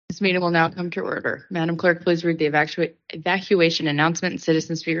This meeting will now come to order. Madam Clerk, please read the evacuation announcement and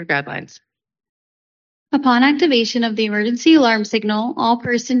citizen speaker guidelines. Upon activation of the emergency alarm signal, all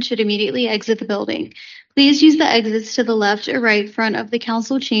persons should immediately exit the building. Please use the exits to the left or right front of the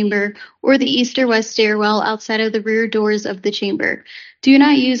council chamber or the east or west stairwell outside of the rear doors of the chamber. Do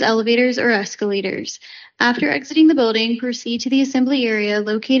not use elevators or escalators. After exiting the building, proceed to the assembly area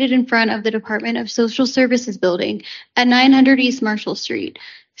located in front of the Department of Social Services building at 900 East Marshall Street.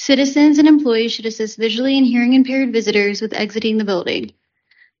 Citizens and employees should assist visually and hearing impaired visitors with exiting the building.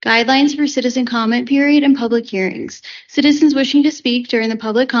 Guidelines for citizen comment period and public hearings. Citizens wishing to speak during the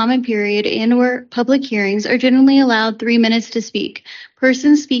public comment period and/or public hearings are generally allowed 3 minutes to speak.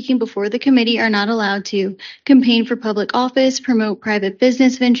 Persons speaking before the committee are not allowed to campaign for public office, promote private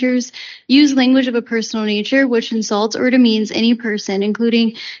business ventures, use language of a personal nature which insults or demeans any person,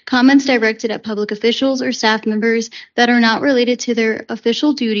 including comments directed at public officials or staff members that are not related to their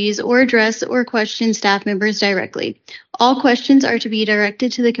official duties, or address or question staff members directly. All questions are to be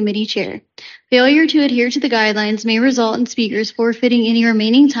directed to the committee chair. Failure to adhere to the guidelines may result in speakers forfeiting any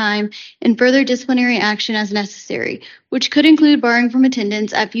remaining time and further disciplinary action as necessary, which could include barring from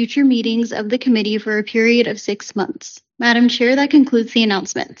attendance at future meetings of the committee for a period of 6 months. Madam Chair, that concludes the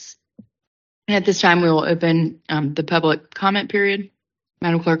announcements. At this time, we will open the public comment period.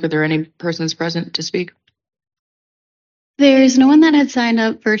 Madam Clerk, are there any persons present to speak? There is no one that had signed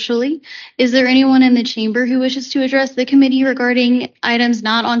up virtually. Is there anyone in the chamber who wishes to address the committee regarding items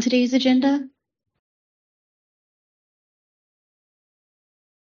not on today's agenda?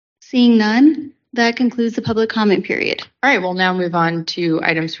 Seeing none, that concludes the public comment period. All right, we'll now move on to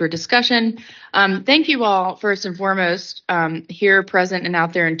items for discussion. Thank you all, first and foremost, here present and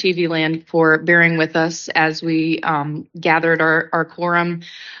out there in TV land, for bearing with us as we gathered our quorum.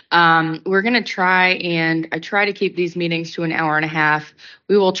 We're going to try to keep these meetings to an hour and a half.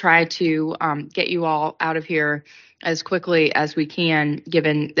 We will try to get you all out of here as quickly as we can,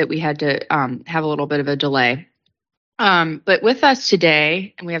 given that we had to have a little bit of a delay. But with us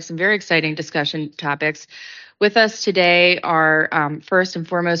today, and we have some very exciting discussion topics. With us today are, first and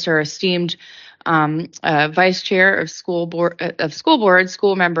foremost, our esteemed Vice Chair of School Board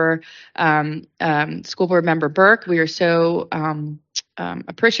Member Burke. We are so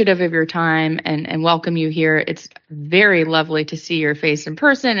appreciative of your time and welcome you here. It's very lovely to see your face in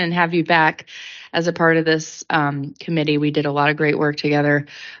person and have you back as a part of this committee. We did a lot of great work together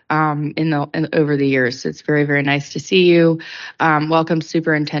over the years. So it's very, very nice to see you. Welcome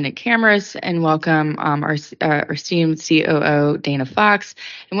Superintendent Cameras, and welcome our esteemed COO Dana Fox.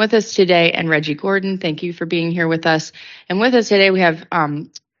 And with us today, and Reggie Gordon, thank you for being here with us. And with us today, we have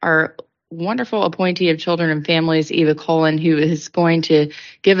our wonderful appointee of Children and Families, Eva Colon, who is going to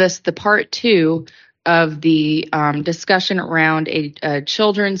give us the part 2 of the discussion around a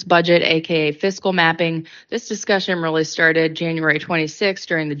children's budget, aka fiscal mapping. This discussion really started January 26th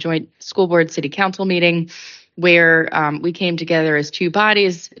during the joint school board city council meeting, where we came together as two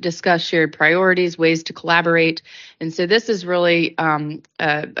bodies, discussed shared priorities, ways to collaborate. And so this is really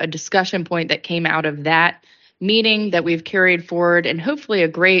a discussion point that came out of that meeting that we've carried forward, and hopefully a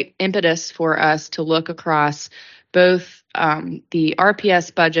great impetus for us to look across both the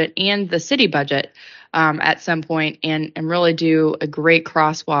RPS budget and the city budget at some point, and really do a great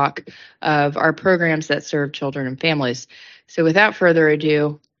crosswalk of our programs that serve children and families. So without further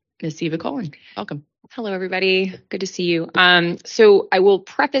ado, Ms. Eva Colon, welcome. Hello, everybody. Good to see you. So I will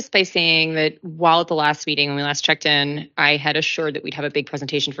preface by saying that while at the last meeting, when we last checked in, I had assured that we'd have a big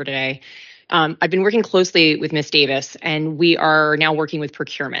presentation for today. I've been working closely with Ms. Davis, and we are now working with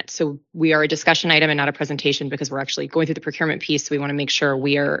procurement. So we are a discussion item and not a presentation, because we're actually going through the procurement piece. So we want to make sure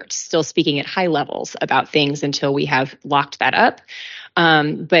we are still speaking at high levels about things until we have locked that up.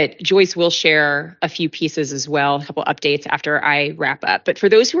 But Joyce will share a few pieces as well, a couple updates after I wrap up. But for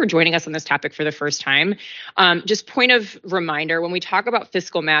those who are joining us on this topic for the first time, just point of reminder, when we talk about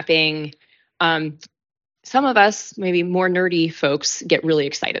fiscal mapping, some of us, maybe more nerdy folks, get really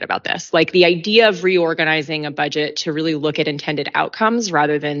excited about this. Like the idea of reorganizing a budget to really look at intended outcomes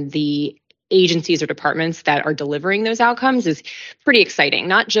rather than the agencies or departments that are delivering those outcomes is pretty exciting,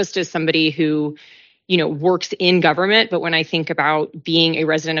 not just as somebody who, works in government, but when I think about being a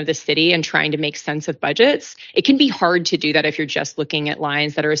resident of the city and trying to make sense of budgets, it can be hard to do that if you're just looking at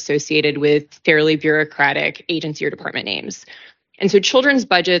lines that are associated with fairly bureaucratic agency or department names. And so children's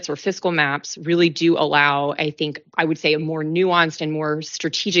budgets or fiscal maps really do allow, I would say, a more nuanced and more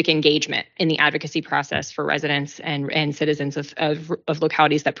strategic engagement in the advocacy process for residents and citizens of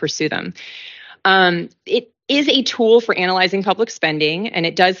localities that pursue them. is a tool for analyzing public spending, and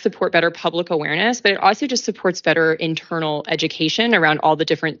it does support better public awareness, but it also just supports better internal education around all the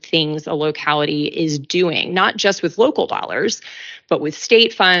different things a locality is doing, not just with local dollars, but with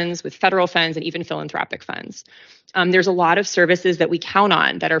state funds, with federal funds, and even philanthropic funds. There's a lot of services that we count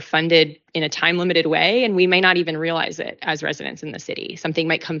on that are funded in a time-limited way, and we may not even realize it as residents in the city. Something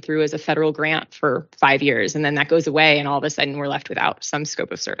might come through as a federal grant for 5 years, and then that goes away, and all of a sudden we're left without some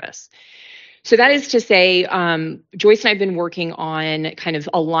scope of service. So that is to say, Joyce and I have been working on kind of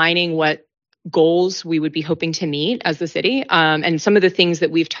aligning what goals we would be hoping to meet as the city. And some of the things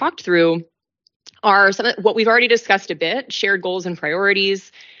that we've talked through are some of what we've already discussed a bit: shared goals and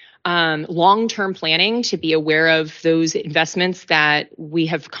priorities, long-term planning to be aware of those investments that we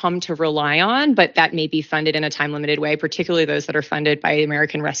have come to rely on, but that may be funded in a time-limited way, particularly those that are funded by the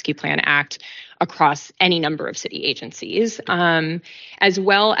American Rescue Plan Act across any number of city agencies, as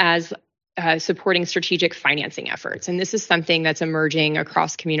well as supporting strategic financing efforts. And this is something that's emerging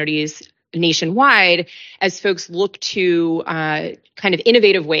across communities nationwide as folks look to kind of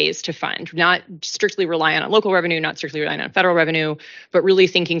innovative ways to fund, not strictly relying on local revenue, not strictly relying on federal revenue, but really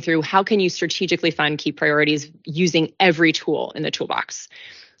thinking through how can you strategically fund key priorities using every tool in the toolbox.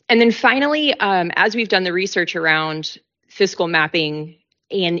 And then finally, as we've done the research around fiscal mapping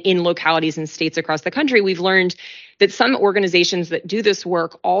and in localities and states across the country, we've learned that some organizations that do this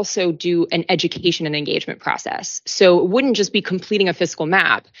work also do an education and engagement process. So it wouldn't just be completing a fiscal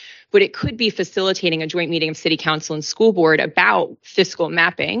map, but it could be facilitating a joint meeting of city council and school board about fiscal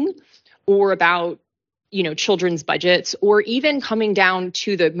mapping, or about, children's budgets, or even coming down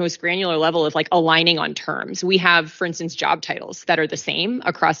to the most granular level of like aligning on terms. We have, for instance, job titles that are the same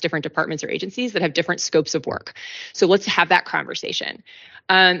across different departments or agencies that have different scopes of work. So let's have that conversation.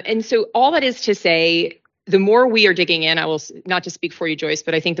 And so all that is to say, the more we are digging in, I will not just speak for you, Joyce,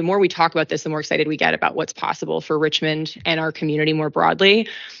 but I think the more we talk about this, the more excited we get about what's possible for Richmond and our community more broadly.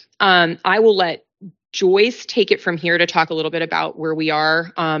 I will let Joyce take it from here to talk a little bit about where we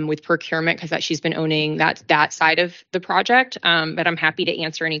are with procurement, because she's been owning that side of the project. But I'm happy to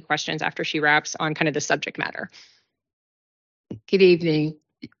answer any questions after she wraps on kind of the subject matter. Good evening.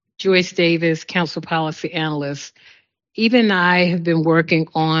 Joyce Davis, Council Policy Analyst. Even I have been working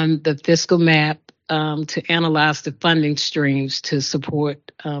on the fiscal map to analyze the funding streams to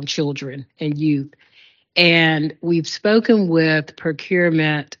support children and youth. And we've spoken with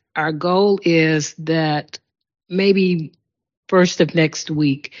procurement. Our goal is that maybe first of next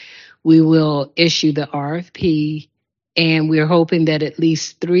week, we will issue the RFP, and we're hoping that at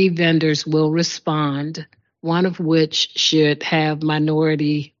least 3 vendors will respond, one of which should have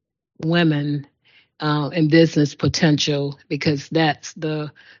minority women and business potential, because that's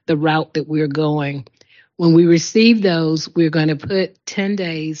the route that we're going. When we receive those, we're going to put 10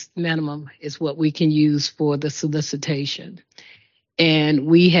 days minimum is what we can use for the solicitation. And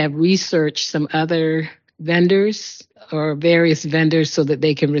we have researched some other vendors or various vendors so that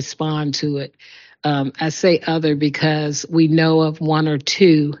they can respond to it. I say other because we know of 1 or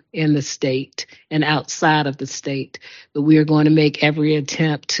 2 in the state and outside of the state, but we are going to make every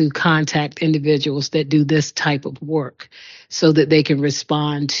attempt to contact individuals that do this type of work so that they can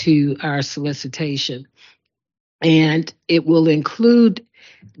respond to our solicitation. And it will include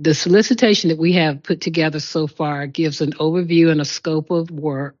the solicitation that we have put together so far gives an overview and a scope of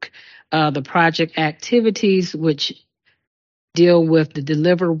work, the project activities, which deal with the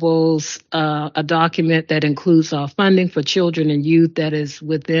deliverables, a document that includes our funding for children and youth that is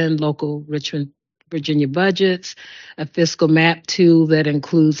within local Richmond, Virginia budgets, a fiscal map tool that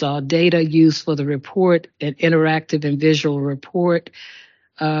includes all data used for the report, an interactive and visual report,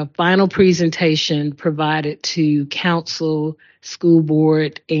 final presentation provided to council, school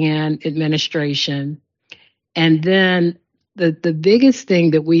board, and administration. And then the biggest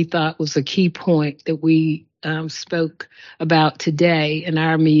thing that we thought was a key point that we spoke about today in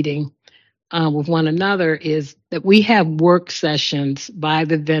our meeting with one another is that we have work sessions by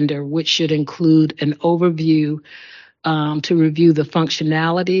the vendor, which should include an overview to review the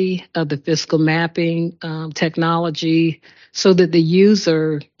functionality of the fiscal mapping technology, so that the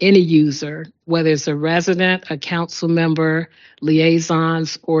user, any user, whether it's a resident, a council member,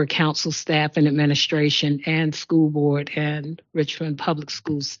 liaisons, or council staff and administration and school board and Richmond Public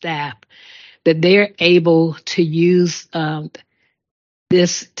Schools staff, that they're able to use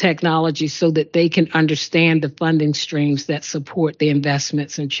this technology so that they can understand the funding streams that support the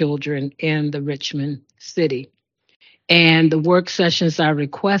investments in children in the Richmond city. And the work sessions are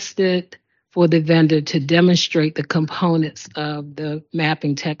requested for the vendor to demonstrate the components of the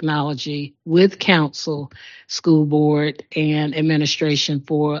mapping technology with council, school board, and administration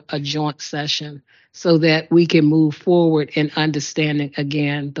for a joint session so that we can move forward in understanding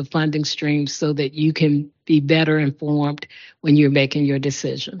again the funding streams so that you can be better informed when you're making your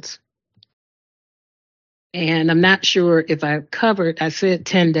decisions. And I'm not sure if I said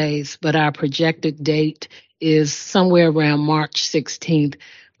 10 days, but our projected date is somewhere around March 16th.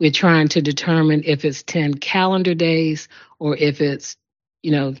 We're trying to determine if it's 10 calendar days or if it's,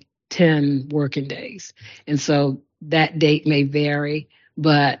 10 working days. And so that date may vary,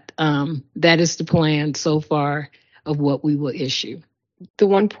 but that is the plan so far of what we will issue. The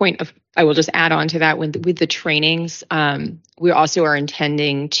one point I will just add on to that with the trainings, we also are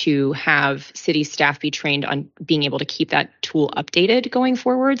intending to have city staff be trained on being able to keep that tool updated going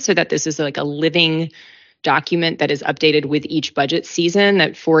forward, so that this is like a living document that is updated with each budget season,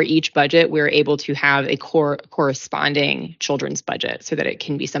 that for each budget we're able to have a corresponding children's budget so that it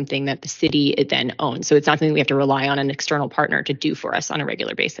can be something that the city then owns. So it's not something we have to rely on an external partner to do for us on a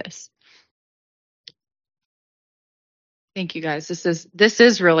regular basis. Thank you, guys. This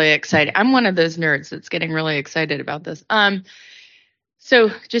is really exciting. I'm one of those nerds that's getting really excited about this.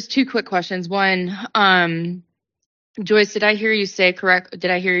 So just two quick questions. One, Joyce, did I hear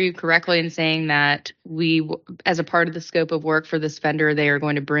you correctly in saying that as a part of the scope of work for this vendor, they are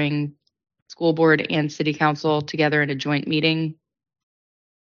going to bring school board and city council together in a joint meeting?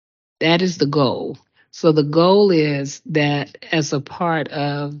 That is the goal. So the goal is that as a part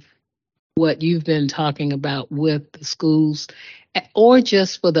of what you've been talking about with the schools, or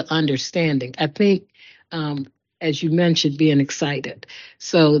just for the understanding, I think, as you mentioned, being excited.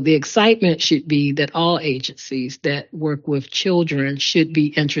 So the excitement should be that all agencies that work with children should be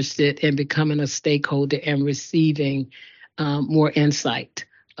interested in becoming a stakeholder and receiving more insight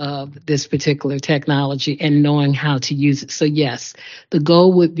of this particular technology and knowing how to use it. So yes, the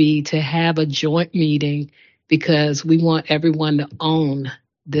goal would be to have a joint meeting because we want everyone to own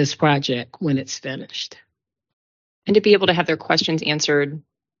this project when it's finished. And to be able to have their questions answered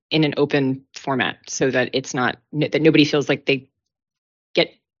in an open format so that it's not, that nobody feels like they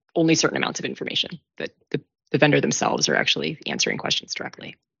get only certain amounts of information, that the vendor themselves are actually answering questions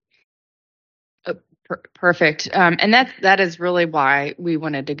directly. Perfect. And that is really why we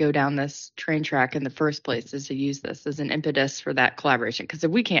wanted to go down this train track in the first place, is to use this as an impetus for that collaboration. Because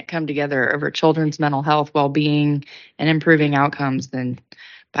if we can't come together over children's mental health, well-being, and improving outcomes, then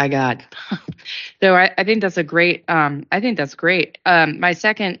by God. So I think that's great. My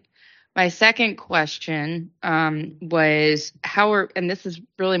second question was and this is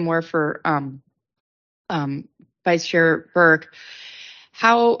really more for Vice Chair Burke,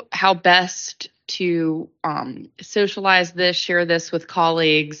 how best to socialize this, share this with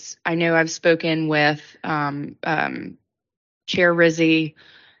colleagues. I know I've spoken with Chair Rizzi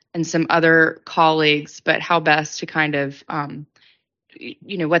and some other colleagues, but how best to kind of,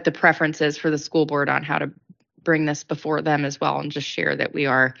 what the preference is for the school board on how to bring this before them as well, and just share that we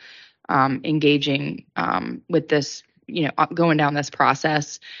are engaging with this, going down this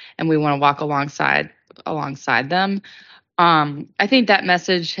process, and we want to walk alongside them. I think that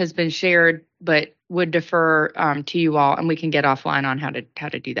message has been shared, but would defer to you all, and we can get offline on how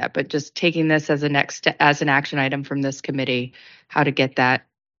to do that. But just taking this as an action item from this committee, how to get that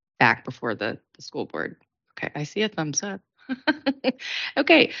back before the school board. Okay, I see a thumbs up.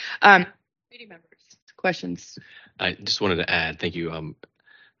 Okay, committee members, questions? I just wanted to add, thank you,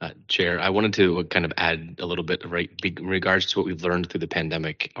 Chair. I wanted to kind of add a little bit in regards to what we've learned through the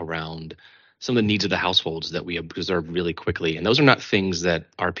pandemic around some of the needs of the households that we observed really quickly. And those are not things that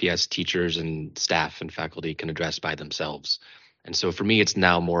RPS teachers and staff and faculty can address by themselves. And so for me, it's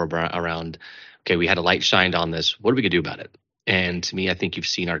now more around, okay, we had a light shined on this. What are we going to do about it? And to me, I think you've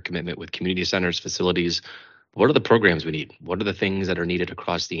seen our commitment with community centers, facilities. What are the programs we need? What are the things that are needed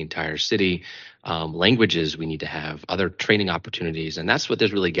across the entire city? Languages we need to have, other training opportunities. And that's what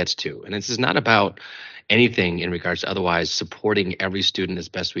this really gets to. And this is not about anything in regards to otherwise supporting every student as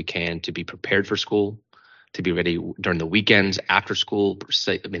best we can to be prepared for school, to be ready during the weekends, after school,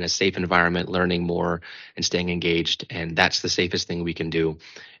 in a safe environment, learning more and staying engaged. And that's the safest thing we can do.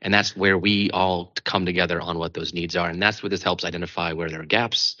 And that's where we all come together on what those needs are. And that's where this helps identify where there are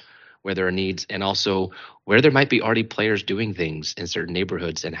gaps, where there are needs, and also where there might be already players doing things in certain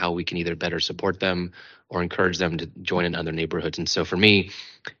neighborhoods and how we can either better support them or encourage them to join in other neighborhoods. And so for me,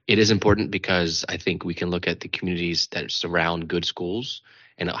 it is important because I think we can look at the communities that surround good schools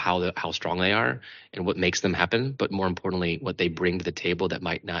and how strong they are and what makes them happen, but more importantly, what they bring to the table that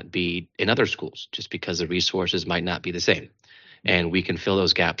might not be in other schools, just because the resources might not be the same. And we can fill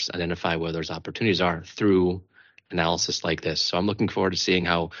those gaps, identify where those opportunities are through analysis like this. So I'm looking forward to seeing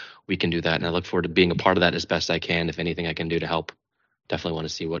how we can do that. And I look forward to being a part of that as best I can, if anything I can do to help definitely want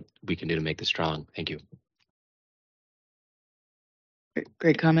to see what we can do to make this strong. Thank you.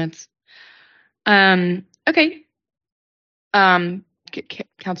 Great comments. Okay.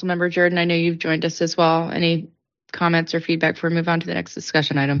 Councilmember Jordan, I know you've joined us as well. Any comments or feedback before we move on to the next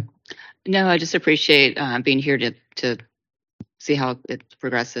discussion item? No, I just appreciate being here to see how it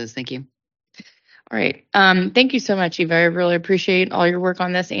progresses. Thank you. All right. Thank you so much, Eva. I really appreciate all your work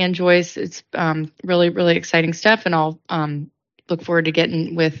on this, and Joyce. It's really, really exciting stuff, and I'll look forward to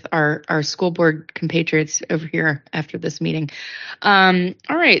getting with our school board compatriots over here after this meeting. All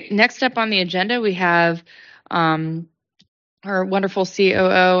right. Next up on the agenda, we have our wonderful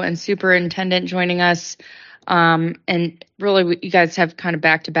COO and superintendent joining us. And really, you guys have kind of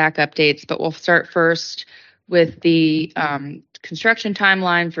back-to-back updates, but we'll start first with the construction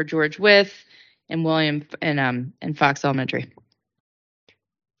timeline for George Wythe and William and Fox Elementary.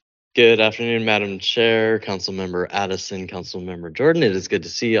 Good afternoon, Madam Chair, Councilmember Addison, Councilmember Jordan. It is good to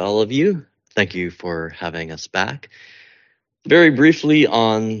see all of you. Thank you for having us back. Very briefly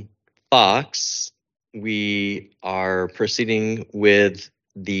on Fox, we are proceeding with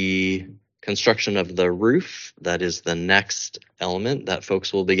the construction of the roof. That is the next element that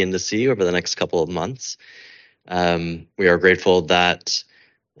folks will begin to see over the next couple of months. We are grateful that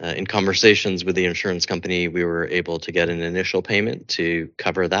in conversations with the insurance company, we were able to get an initial payment to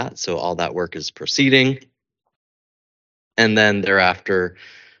cover that. So all that work is proceeding. And then thereafter,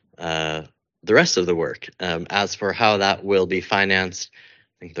 the rest of the work. As for how that will be financed,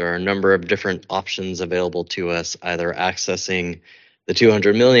 I think there are a number of different options available to us, either accessing the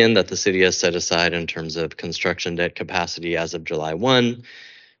 $200 million that the city has set aside in terms of construction debt capacity as of July 1.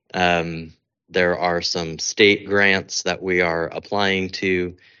 There are some state grants that we are applying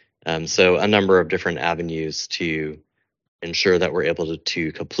to. So a number of different avenues to ensure that we're able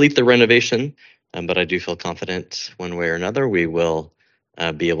to complete the renovation. But I do feel confident one way or another we will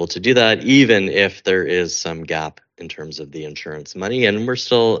be able to do that, even if there is some gap in terms of the insurance money. And we're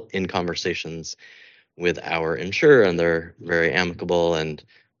still in conversations with our insurer, and they're very amicable, and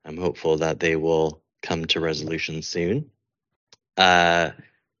I'm hopeful that they will come to resolution soon. In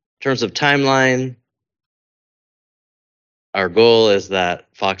terms of timeline, our goal is that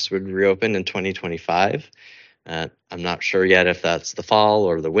Fox would reopen in 2025. I'm not sure yet if that's the fall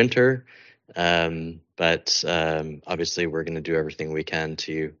or the winter, but obviously we're going to do everything we can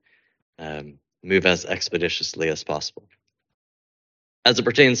to move as expeditiously as possible. As it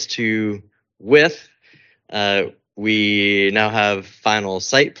pertains to Wythe, we now have final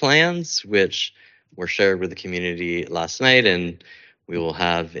site plans, which were shared with the community last night, and we will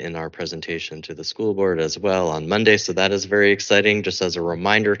have in our presentation to the school board as well on Monday. So that is very exciting. Just as a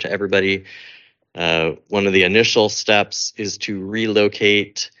reminder to everybody, one of the initial steps is to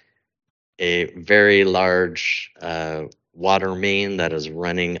relocate a very large water main that is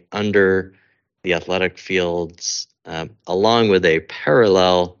running under the athletic fields, along with a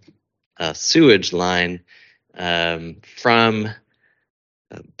parallel sewage line from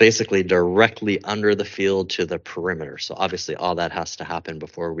basically directly under the field to the perimeter. So obviously all that has to happen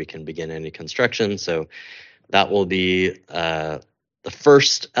before we can begin any construction. So that will be the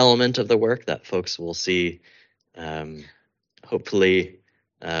first element of the work that folks will see. Hopefully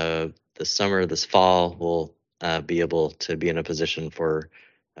this summer, this fall, we'll be able to be in a position for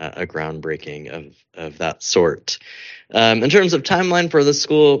a groundbreaking of that sort. In terms of timeline for the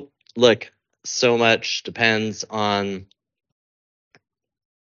school, look, so much depends on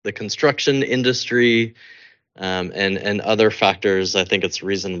the construction industry and other factors. I think it's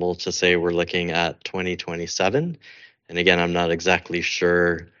reasonable to say we're looking at 2027. And again, I'm not exactly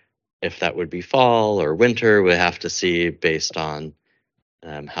sure if that would be fall or winter. We have to see based on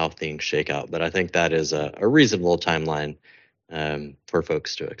how things shake out. But I think that is a reasonable timeline for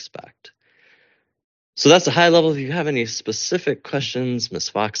folks to expect. So that's a high level. If you have any specific questions, Ms.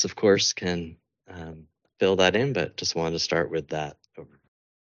 Fox, of course, can fill that in, but just wanted to start with that.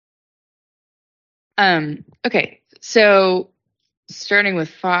 Okay, so starting with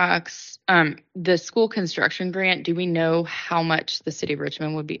Fox, the school construction grant, do we know how much the city of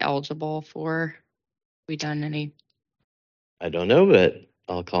Richmond would be eligible for? Have we done any? I don't know, but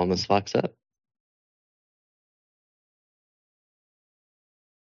I'll call Ms. Fox up.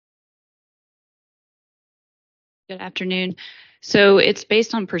 Good afternoon. So it's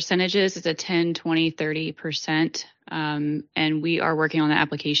based on percentages. It's a 10, 20, 30%. And we are working on the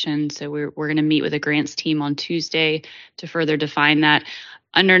application. So we're going to meet with the grants team on Tuesday to further define that.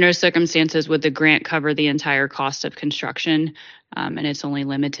 Under no circumstances would the grant cover the entire cost of construction. And it's only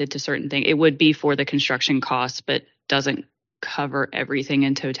limited to certain things. It would be for the construction costs, but doesn't cover everything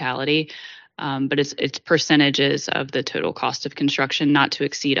in totality. But it's percentages of the total cost of construction, not to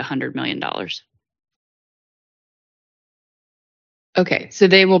exceed $100 million. Okay, so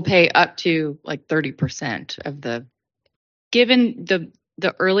they will pay up to like 30% of the. Given the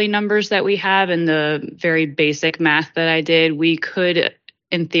early numbers that we have and the very basic math that I did, we could,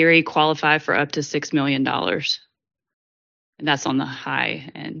 in theory, qualify for up to $6 million. And that's on the high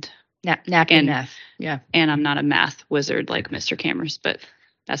end. Napkin math. Yeah. And I'm not a math wizard like Mr. Cameras, but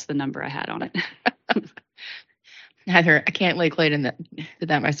that's the number I had on it. Neither. I can't lay claim to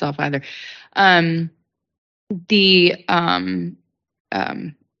that myself either. For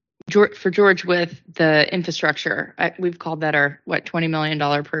George with the infrastructure, we've called that our $20 million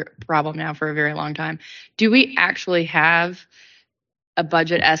problem now for a very long time. Do we actually have a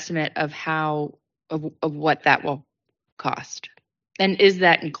budget estimate of of what that will cost? And is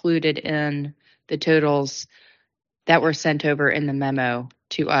that included in the totals that were sent over in the memo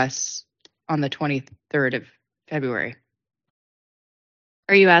to us on the 23rd of February?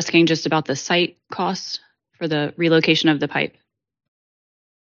 Are you asking just about the site costs for the relocation of the pipe?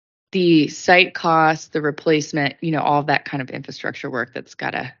 The site costs, the replacement, all of that kind of infrastructure work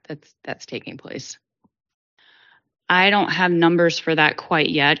that's taking place. I don't have numbers for that quite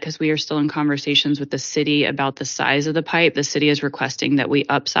yet because we are still in conversations with the city about the size of the pipe. The city is requesting that we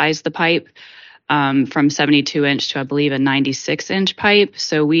upsize the pipe from 72 inch to, I believe, a 96 inch pipe.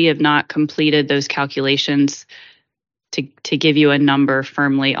 So we have not completed those calculations to give you a number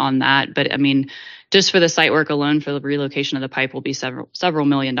firmly on that. But I mean, just for the site work alone for the relocation of the pipe will be several $1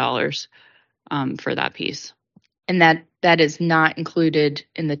 million for that piece. And that is not included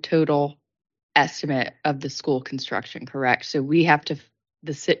in the total estimate of the school construction, correct? So we have to,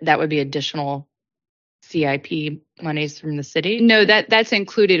 that would be additional CIP monies from the city? No, that's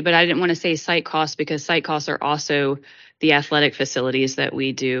included, but I didn't want to say site costs because site costs are also the athletic facilities that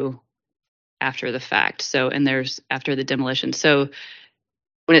we do after the fact. So, and there's after the demolition. So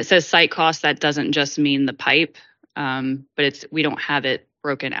when it says site costs, that doesn't just mean the pipe, but we don't have it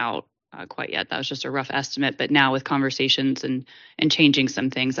broken out quite yet. That was just a rough estimate. But now with conversations and changing some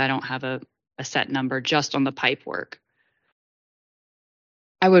things, I don't have a set number just on the pipe work.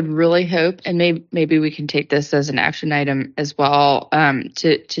 I would really hope, and maybe we can take this as an action item as well,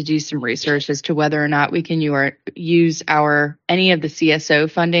 to do some research as to whether or not we can use any of the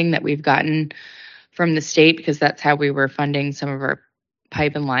CSO funding that we've gotten from the state, because that's how we were funding some of our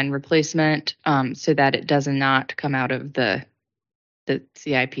pipe and line replacement, so that it does not come out of the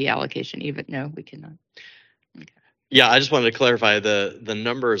CIP allocation. Even no, we cannot. Okay. Yeah, I just wanted to clarify the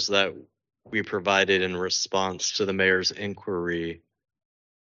numbers that we provided in response to the mayor's inquiry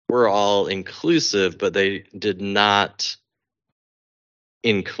were all inclusive, but they did not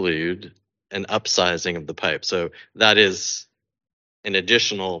include an upsizing of the pipe. So that is an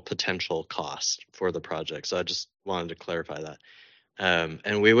additional potential cost for the project. So I just wanted to clarify that.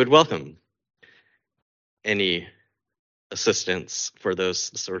 And we would welcome any assistance for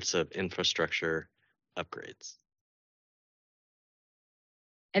those sorts of infrastructure upgrades.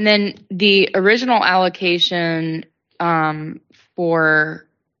 And then the original allocation for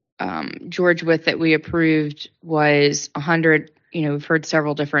George With that we approved was 100. We've heard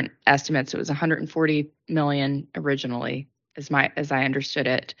several different estimates. It was 140 million originally, as I understood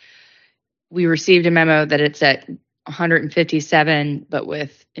it. We received a memo that it's at 157, but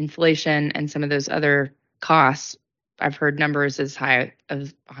with inflation and some of those other costs, I've heard numbers as high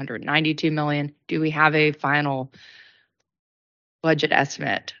as 192 million. Do we have a final budget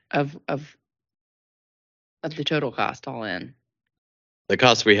estimate of the total cost all in? The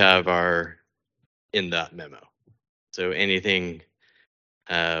costs we have are in that memo. So anything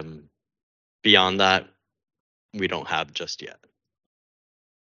beyond that, we don't have just yet.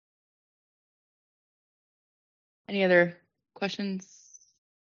 Any other questions?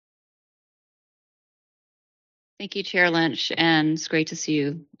 Thank you, Chair Lynch, and it's great to see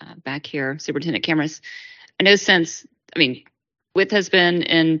you back here, Superintendent Cameras. I know WITH has been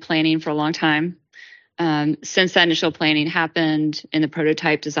in planning for a long time. Since that initial planning happened and the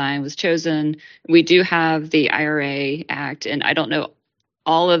prototype design was chosen, we do have the IRA Act, and I don't know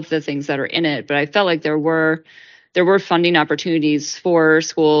all of the things that are in it, but I felt like there were funding opportunities for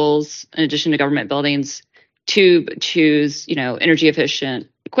schools, in addition to government buildings, to choose, energy efficient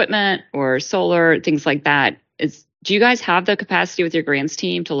equipment or solar, things like that. Do you guys have the capacity with your grants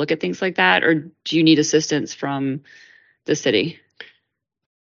team to look at things like that, or do you need assistance from the city?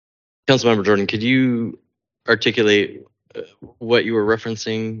 Councilmember Jordan, could you articulate what you were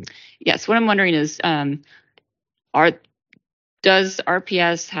referencing? Yes, what I'm wondering is, does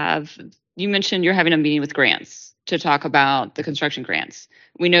RPS have, you mentioned you're having a meeting with grants to talk about the construction grants.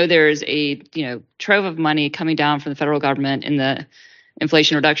 We know there's a trove of money coming down from the federal government in the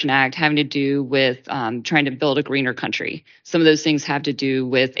Inflation Reduction Act having to do with trying to build a greener country. Some of those things have to do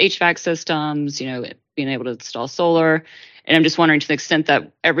with HVAC systems, being able to install solar. And I'm just wondering, to the extent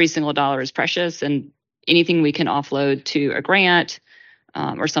that every single dollar is precious and anything we can offload to a grant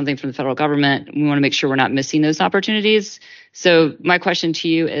or something from the federal government, we want to make sure we're not missing those opportunities. So my question to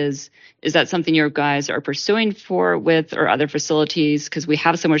you is that something your guys are pursuing with or other facilities? Because we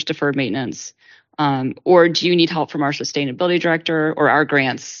have so much deferred maintenance. Or do you need help from our sustainability director or our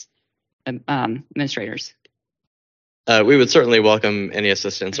grants administrators? We would certainly welcome any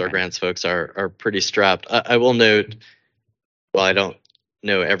assistance. Okay. Our grants folks are pretty strapped. I will note, while I don't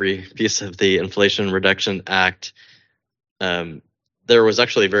know every piece of the Inflation Reduction Act, there was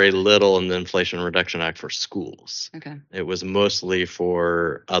actually very little in the Inflation Reduction Act for schools. Okay. It was mostly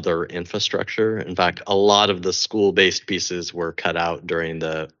for other infrastructure. In fact, a lot of the school-based pieces were cut out during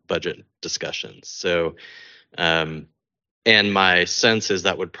the budget discussions. So, and my sense is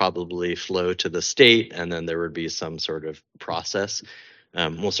that would probably flow to the state, and then there would be some sort of process.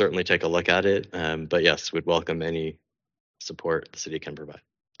 We'll certainly take a look at it. But yes, we'd welcome any support the city can provide.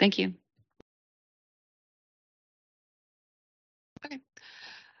 Thank you.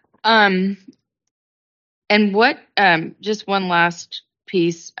 And what, just one last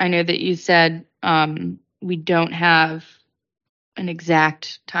piece. I know that you said we don't have an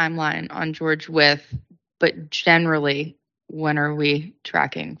exact timeline on George Wythe, but generally, when are we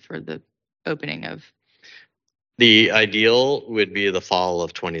tracking for the opening of? The ideal would be the fall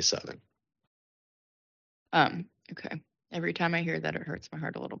of 27. Okay. Every time I hear that, it hurts my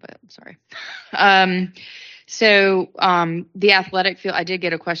heart a little bit. I'm sorry. So the athletic field, I did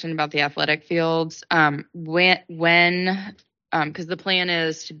get a question about the athletic fields. When, because the plan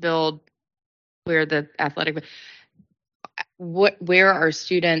is to build where the athletic, where are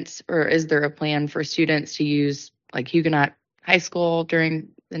students, or is there a plan for students to use like Huguenot High School during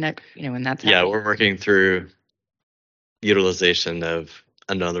the next, when that's Yeah, happening? we're working through utilization of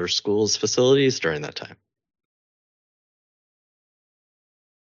another school's facilities during that time.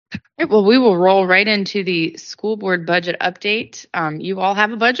 All right, well, we will roll right into the school board budget update. You all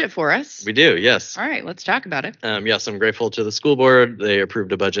have a budget for us. We do, yes. All right, let's talk about it. Yes, I'm grateful to the school board. They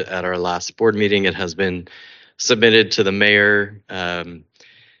approved a budget at our last board meeting. It has been submitted to the mayor.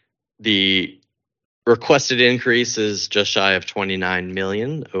 The requested increase is just shy of 29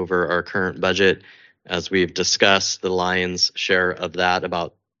 million over our current budget. As we've discussed, the lion's share of that,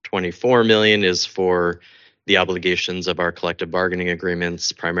 about 24 million, is for the obligations of our collective bargaining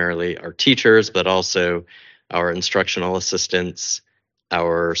agreements, primarily our teachers, but also our instructional assistants,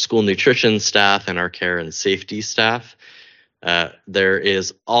 our school nutrition staff, and our care and safety staff. There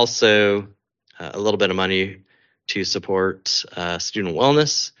is also a little bit of money to support student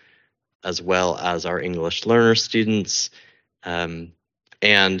wellness, as well as our English learner students, and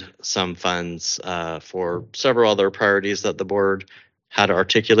some funds for several other priorities that the board had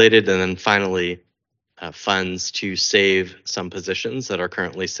articulated. And then finally, funds to save some positions that are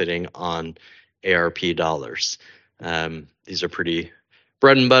currently sitting on ARP dollars. These are pretty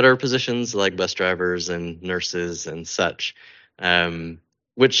bread and butter positions like bus drivers and nurses and such,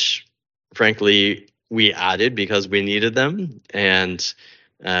 which frankly we added because we needed them. And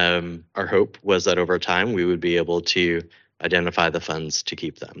our hope was that over time we would be able to identify the funds to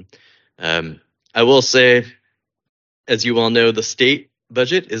keep them. I will say, as you all know, the state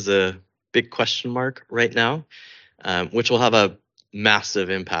budget is a big question mark right now, which will have a massive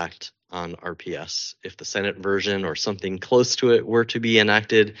impact on RPS. If the Senate version or something close to it were to be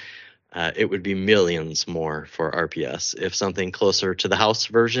enacted, it would be millions more for RPS. If something closer to the House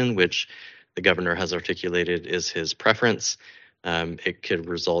version, which the governor has articulated is his preference, it could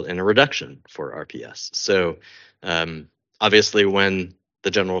result in a reduction for RPS. So obviously, when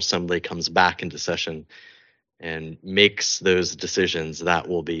the General Assembly comes back into session and makes those decisions, that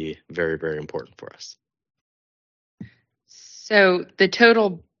will be very, very important for us. So the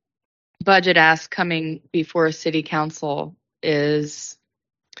total budget ask coming before city council is?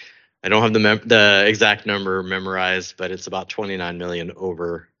 I don't have the exact number memorized, but it's about 29 million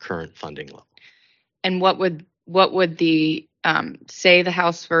over current funding level. And what would the, say the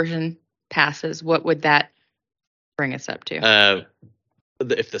House version passes, what would that bring us up to?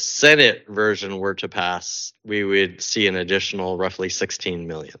 If the Senate version were to pass, we would see an additional roughly 16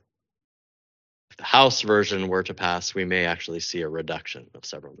 million. If the House version were to pass, we may actually see a reduction of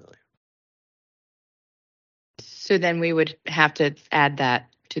several million. So then we would have to add that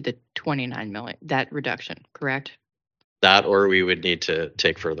to the 29 million, that reduction, correct? That, or we would need to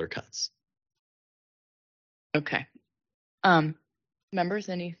take further cuts. Okay. Members,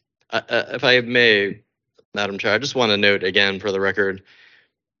 any? If I may, Madam Chair, I just want to note again for the record,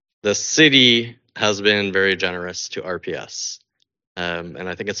 the city has been very generous to RPS. And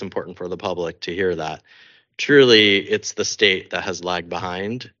I think it's important for the public to hear that. Truly, it's the state that has lagged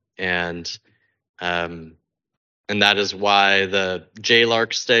behind. And that is why the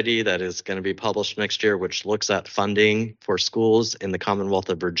JLARC study that is going to be published next year, which looks at funding for schools in the Commonwealth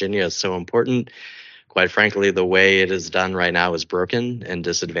of Virginia, is so important. Quite frankly, the way it is done right now is broken and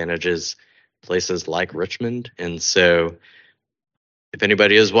disadvantages places like Richmond. And so if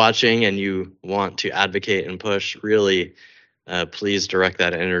anybody is watching and you want to advocate and push, really, please direct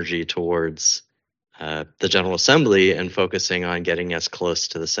that energy towards the General Assembly and focusing on getting as close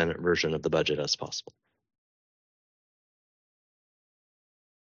to the Senate version of the budget as possible.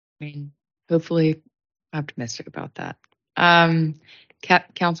 I mean, hopefully optimistic about that.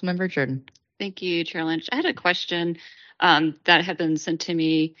 Councilmember Jordan. Thank you, Chair Lynch. I had a question that had been sent to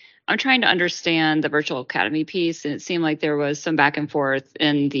me. I'm trying to understand the virtual academy piece, and it seemed like there was some back and forth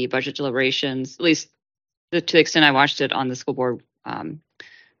in the budget deliberations, at least to the extent I watched it on the school board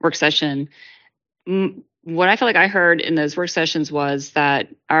work session. What I feel like I heard in those work sessions was that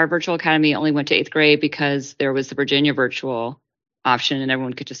our virtual academy only went to 8th grade because there was the Virginia virtual option and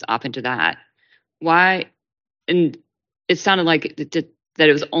everyone could just opt into that. Why? And it sounded like that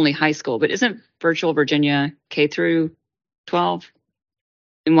it was only high school, but isn't virtual Virginia K through 12?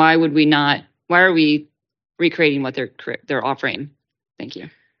 And why are we recreating what they're offering? Thank you.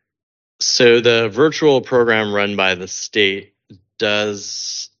 So the virtual program run by the state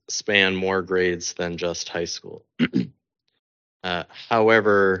does span more grades than just high school.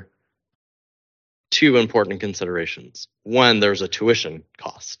 However, two important considerations. One, there's a tuition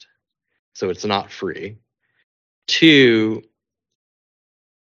cost, so it's not free. Two,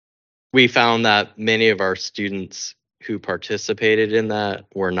 we found that many of our students who participated in that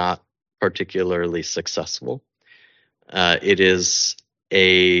were not particularly successful. It is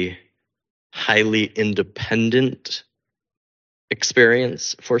a highly independent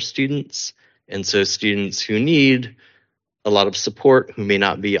experience for students. And so students who need a lot of support, who may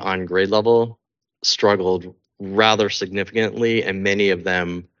not be on grade level, struggled rather significantly, and many of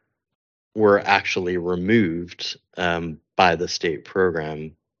them were actually removed by the state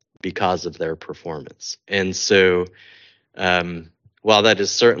program because of their performance. And so while that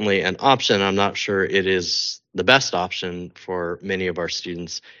is certainly an option, I'm not sure it is the best option for many of our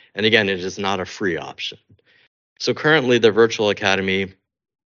students. And again, it is not a free option. So currently the Virtual Academy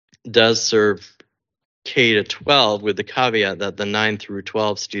does serve K to 12 with the caveat that the 9 through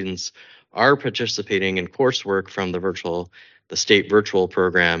 12 students are participating in coursework from the state virtual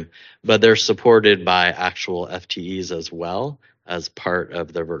program, but they're supported by actual FTEs as well as part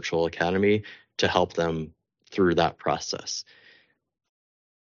of the Virtual Academy to help them through that process.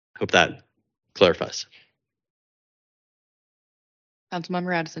 Hope that clarifies.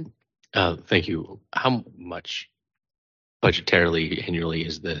 Councilmember Addison. Thank you. How much budgetarily annually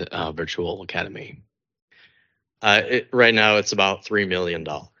is the Virtual Academy? Right now, it's about $3 million.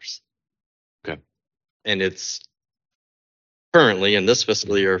 Okay. And it's currently in this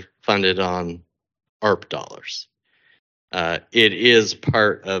fiscal year funded on ARP dollars. It is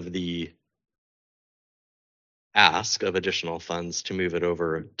part of the ask of additional funds to move it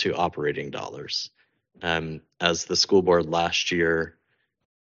over to operating dollars, as the school board last year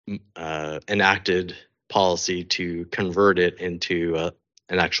enacted policy to convert it into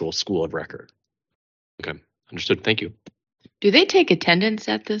an actual school of record. Okay, understood. Thank you. Do they take attendance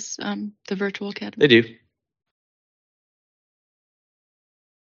at this, the Virtual Academy? They do.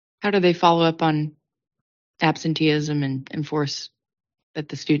 How do they follow up on absenteeism and enforce that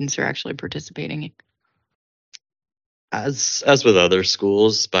the students are actually participating? As with other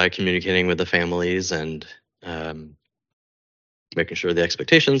schools, by communicating with the families and making sure the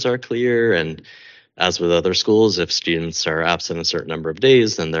expectations are clear. And as with other schools, if students are absent a certain number of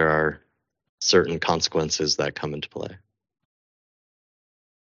days, then there are certain consequences that come into play.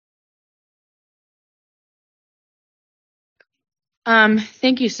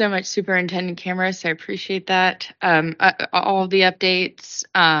 Thank you so much, Superintendent Cameras. I appreciate that. All the updates.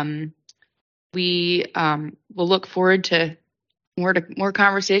 We will look forward to more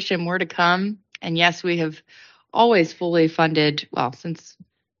conversation, more to come. And yes, we have always fully funded. Well, since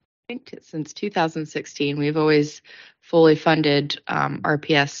 2016, we've always fully funded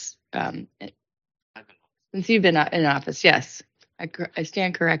RPS. Since you've been in office, yes, I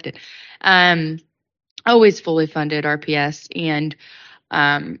stand corrected. Always fully funded RPS, and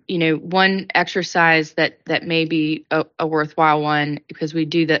One exercise that may be a worthwhile one, because we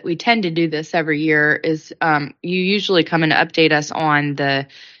tend to do this every year, is you usually come and update us on the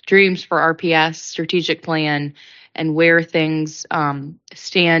Dreams for RPS strategic plan and where things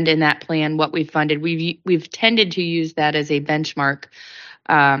stand in that plan, what we've funded. We've tended to use that as a benchmark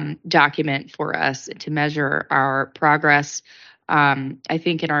document for us to measure our progress. I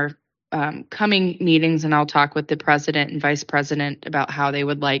think in our coming meetings, and I'll talk with the president and vice president about how they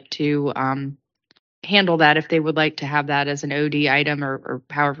would like to handle that, if they would like to have that as an OD item or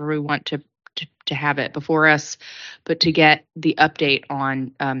however we want to have it before us, but to get the update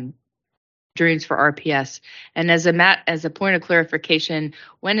on Dreams for RPS. And as a point of clarification,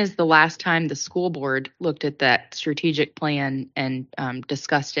 when is the last time the school board looked at that strategic plan and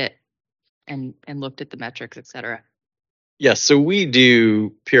discussed it and looked at the metrics, et cetera? Yes, so we do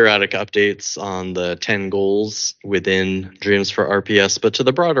periodic updates on the 10 goals within Dreams for RPS, but to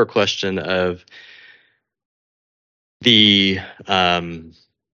the broader question of the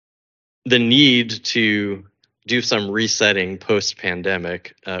need to do some resetting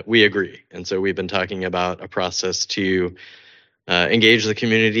post-pandemic, we agree. And so we've been talking about a process to engage the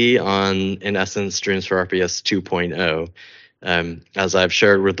community on, in essence, Dreams for RPS 2.0. As I've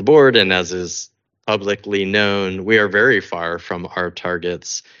shared with the board and as is publicly known, we are very far from our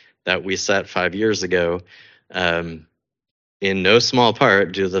targets that we set 5 years ago, in no small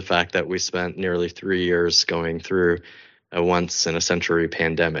part due to the fact that we spent nearly 3 years going through a once-in-a-century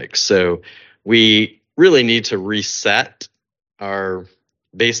pandemic. So we really need to reset our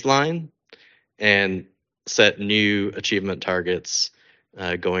baseline and set new achievement targets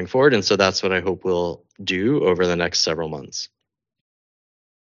going forward. And so that's what I hope we'll do over the next several months.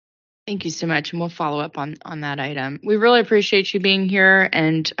 Thank you so much, and we'll follow up on that item. We really appreciate you being here,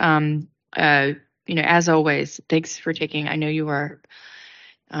 and as always, thanks for taking. I know you are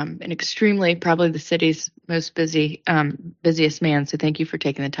an extremely, probably the city's most busiest man, so thank you for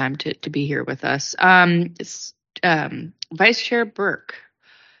taking the time to be here with us. Vice Chair Burke,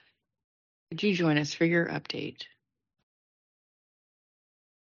 would you join us for your update?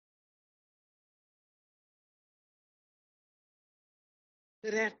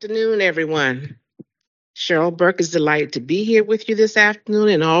 Good afternoon, everyone. Cheryl Burke is delighted to be here with you this afternoon,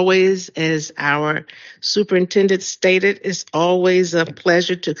 and always, as our superintendent stated, it's always a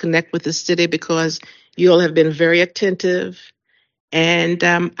pleasure to connect with the city because you all have been very attentive, and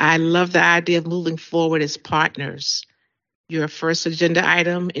I love the idea of moving forward as partners. Your first agenda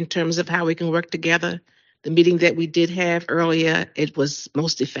item in terms of how we can work together, the meeting that we did have earlier, it was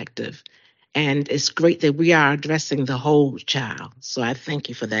most effective. And it's great that we are addressing the whole child. So I thank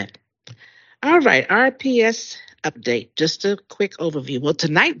you for that. All right, RPS update. Just a quick overview. Well,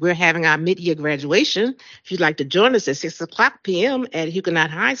 tonight we're having our mid-year graduation. If you'd like to join us at 6:00 p.m. at Huguenot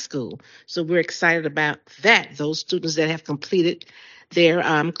High School. So we're excited about that. Those students that have completed their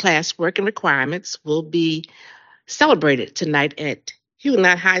classwork and requirements will be celebrated tonight at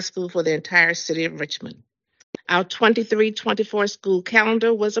Huguenot High School for the entire city of Richmond. Our 23-24 school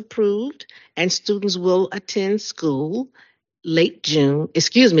calendar was approved, and students will attend school late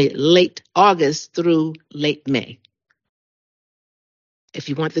August through late May. If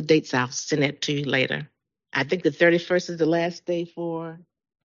you want the dates, I'll send that to you later. I think the 31st is the last day for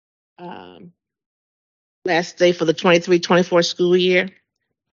the 23-24 school year.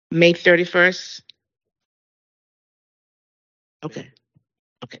 May 31st. Okay,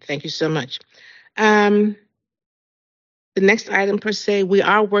 thank you so much. The next item per se, we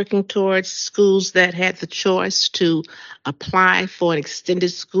are working towards schools that had the choice to apply for an extended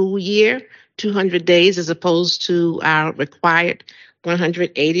school year, 200 days as opposed to our required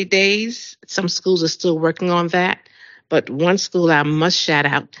 180 days. Some schools are still working on that, but one school I must shout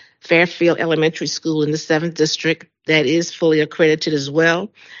out, Fairfield Elementary School in the 7th District, that is fully accredited as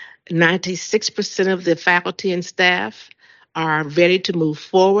well. 96% of the faculty and staff are ready to move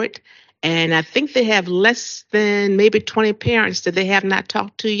forward. And I think they have less than maybe 20 parents that they have not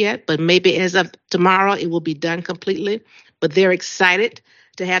talked to yet, but maybe as of tomorrow, it will be done completely. But they're excited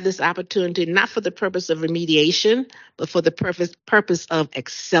to have this opportunity, not for the purpose of remediation, but for the purpose of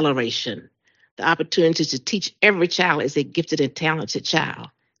acceleration. The opportunity to teach every child is a gifted and talented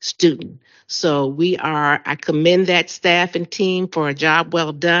student. So I commend that staff and team for a job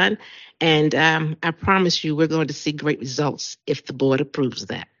well done. And I promise you, we're going to see great results if the board approves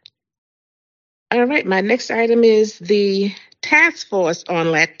that. All right, my next item is the task force on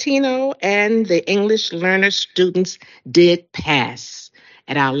Latino and the English learner students did pass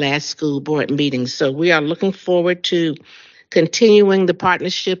at our last school board meeting. So we are looking forward to continuing the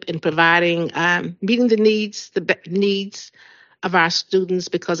partnership and providing, meeting the needs of our students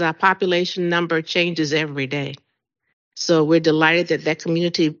because our population number changes every day. So we're delighted that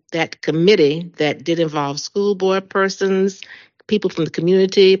that committee that did involve school board persons, people from the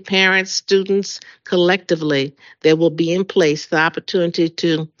community, parents, students, collectively, there will be in place the opportunity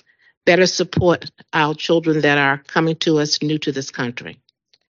to better support our children that are coming to us new to this country.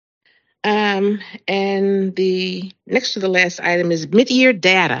 And the next to the last item is mid-year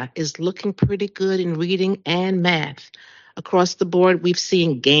data is looking pretty good in reading and math. Across the board, we've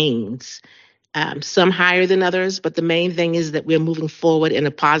seen gains, some higher than others, but the main thing is that we're moving forward in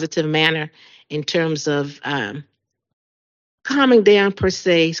a positive manner in terms of calming down per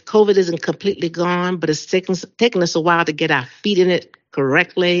se. COVID isn't completely gone, but it's taken us a while to get our feet in it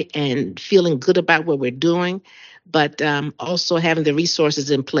correctly and feeling good about what we're doing, but also having the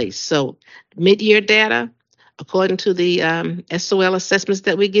resources in place. So mid-year data, according to the SOL assessments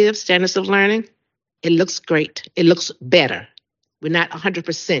that we give, standards of learning, it looks great. It looks better. We're not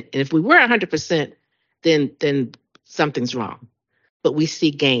 100%. And if we were 100%, then something's wrong. But we see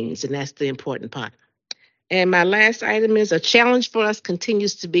gains, and that's the important part. And my last item is a challenge for us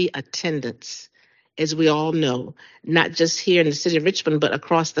continues to be attendance. As we all know, not just here in the city of Richmond, but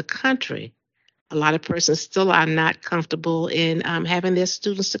across the country. A lot of persons still are not comfortable in having their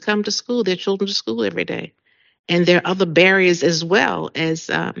students to come to school, their children to school every day. And there are other barriers as well, as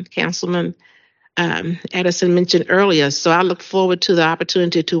Councilman Edison mentioned earlier. So I look forward to the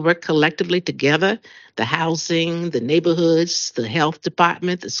opportunity to work collectively together, the housing, the neighborhoods, the health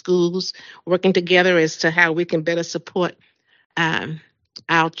department, the schools, working together as to how we can better support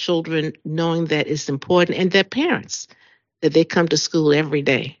our children, knowing that it's important, and their parents, that they come to school every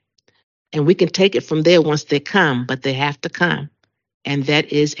day. And we can take it from there once they come, but they have to come. And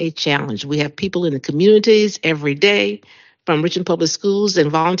that is a challenge. We have people in the communities every day from Richmond Public Schools and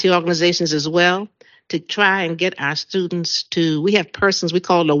volunteer organizations as well to try and get our students to, we have persons, we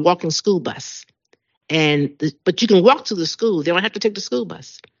call it a walking school bus. But you can walk to the school. They don't have to take the school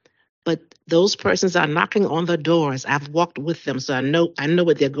bus. But those persons are knocking on the doors. I've walked with them, so I know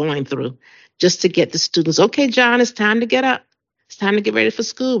what they're going through just to get the students. Okay, John, it's time to get up. It's time to get ready for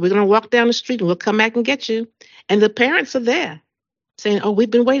school. We're going to walk down the street and we'll come back and get you. And the parents are there saying, oh,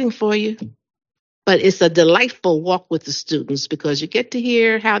 we've been waiting for you. But it's a delightful walk with the students because you get to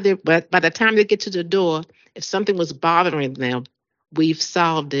hear how they're, but by the time they get to the door, if something was bothering them, we've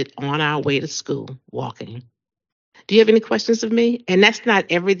solved it on our way to school walking. Do you have any questions of me? And that's not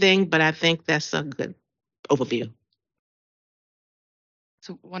everything, but I think that's a good overview.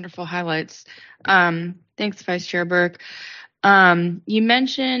 So wonderful highlights. Thanks, Vice Chair Burke. You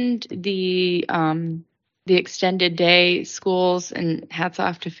mentioned the extended day schools, and hats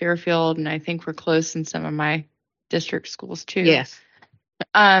off to Fairfield, and I think we're close in some of my district schools too. Yes.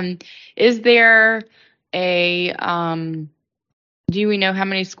 Is there a do we know how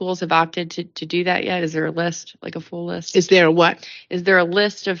many schools have opted to do that yet? Is there a list, like a full list? Is there a what? Is there a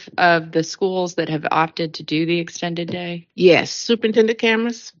list of the schools that have opted to do the extended day? Yes. Superintendent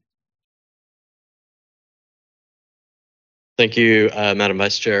Cameras. Thank you, Madam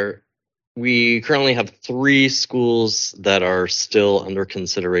Vice Chair. We currently have 3 schools that are still under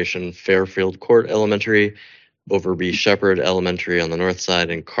consideration: Fairfield Court Elementary, Overby Shepherd Elementary on the north side,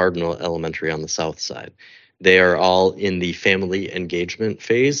 and Cardinal Elementary on the south side. They are all in the family engagement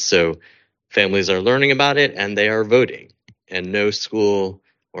phase, so families are learning about it and they are voting. And no school,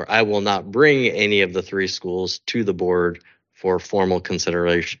 or I will not bring any of the 3 schools to the board for formal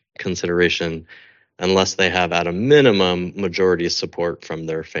consideration unless they have at a minimum majority support from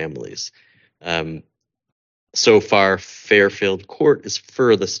their families. So far, Fairfield Court is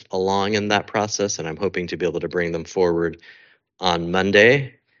furthest along in that process, and I'm hoping to be able to bring them forward on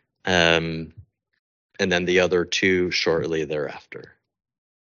Monday. And then the other 2 shortly thereafter.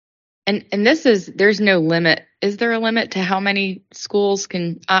 And there's no limit. Is there a limit to how many schools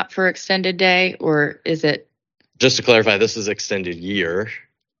can opt for extended day, or is it? Just to clarify, this is extended year.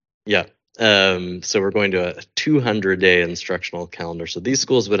 Yeah. So we're going to a 200-day instructional calendar. So these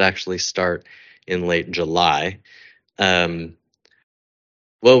schools would actually start in late July. Well,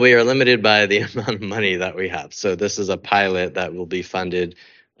 we are limited by the amount of money that we have. So this is a pilot that will be funded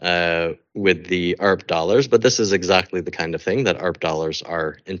with the ARP dollars, but this is exactly the kind of thing that ARP dollars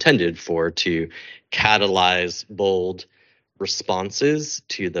are intended for, to catalyze bold responses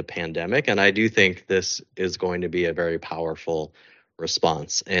to the pandemic. And I do think this is going to be a very powerful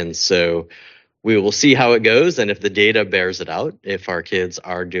response. And so we will see how it goes. And if the data bears it out, if our kids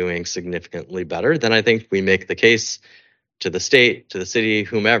are doing significantly better, then I think we make the case to the state, to the city,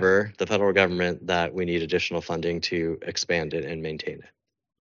 whomever, the federal government, that we need additional funding to expand it and maintain it.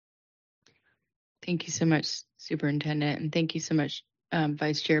 Thank you so much, Superintendent, and thank you so much,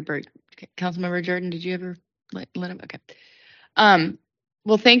 Vice Chair Burt. Councilmember Jordan, did you ever let him? Okay.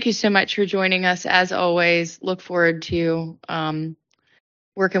 Well, thank you so much for joining us. As always, look forward to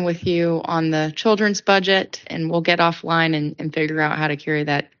working with you on the children's budget, and we'll get offline and figure out how to carry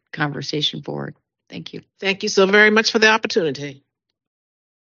that conversation forward. Thank you. Thank you so very much for the opportunity.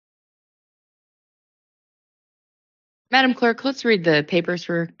 Madam Clerk, let's read the papers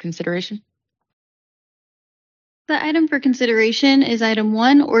for consideration. The item for consideration is item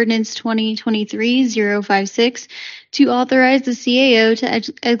 1, ordinance 2023-056, to authorize the CAO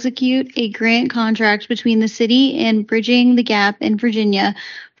to execute a grant contract between the city and Bridging the Gap in Virginia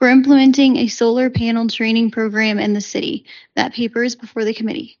for implementing a solar panel training program in the city. That paper is before the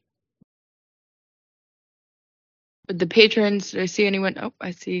committee. With the patrons, do I see anyone? Oh,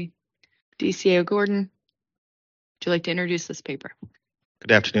 I see DCAO Gordon. Would you like to introduce this paper?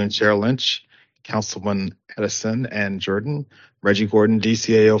 Good afternoon, Chair Lynch, Councilman Edison and Jordan, Reggie Gordon,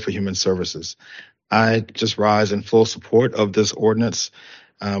 DCAO for Human Services. I just rise in full support of this ordinance.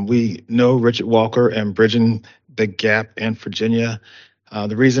 We know Richard Walker and Bridging the Gap in Virginia.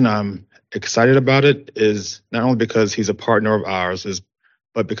 The reason I'm excited about it is not only because he's a partner of ours,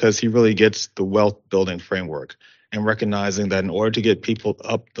 but because he really gets the wealth building framework and recognizing that in order to get people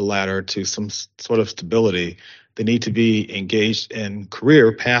up the ladder to some sort of stability, they need to be engaged in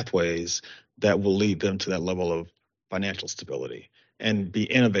career pathways that will lead them to that level of financial stability and be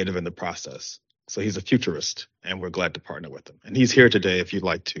innovative in the process. So he's a futurist, and we're glad to partner with him. And he's here today if you'd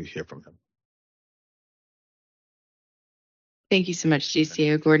like to hear from him. Thank you so much,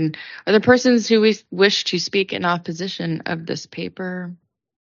 DCAO Gordon. Are there persons who wish to speak in opposition of this paper?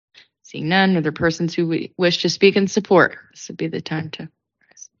 Seeing none, are there persons who wish to speak in support? This would be the time to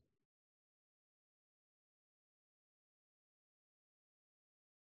rise.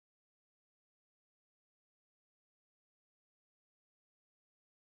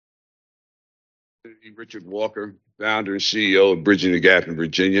 Richard Walker, founder and CEO of Bridging the Gap in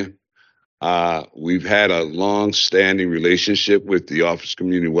Virginia. We've had a long-standing relationship with the Office of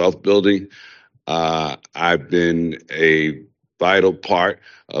Community Wealth Building. I've been a vital part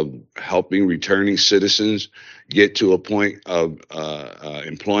of helping returning citizens get to a point of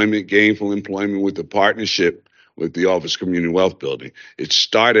employment, gainful employment, with the partnership with the Office of Community Wealth Building. It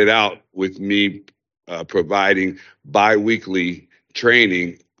started out with me providing biweekly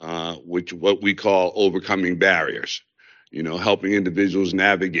training, which what we call overcoming barriers, helping individuals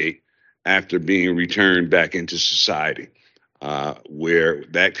navigate after being returned back into society, where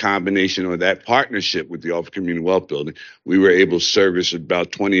that combination or that partnership with the Office of Community Wealth Building, we were able to service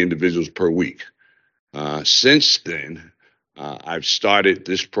about 20 individuals per week. Since then, I've started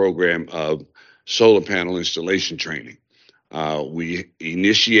this program of solar panel installation training. We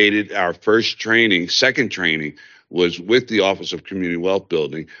initiated our second training was with the Office of Community Wealth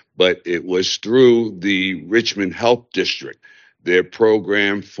Building, but it was through the Richmond Health District, their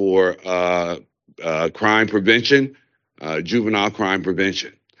program for crime prevention, juvenile crime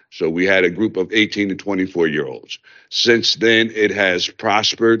prevention. So we had a group of 18 to 24-year-olds. Since then, it has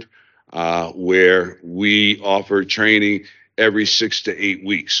prospered, where we offer training every 6 to 8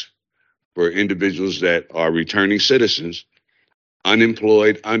 weeks for individuals that are returning citizens,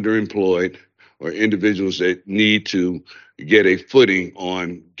 unemployed, underemployed, or individuals that need to get a footing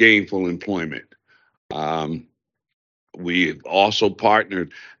on gainful employment. We've also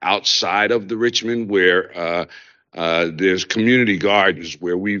partnered outside of the Richmond, where there's community gardens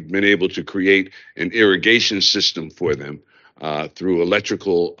where we've been able to create an irrigation system for them through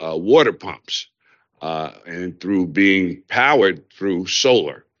electrical water pumps and through being powered through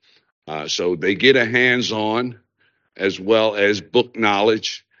solar. So they get a hands-on as well as book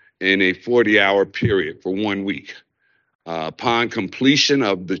knowledge in a 40-hour period for 1 week. Upon completion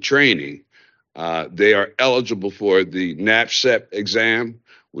of the training, they are eligible for the NAPCEP exam,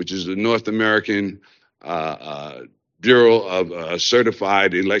 which is the North American Bureau of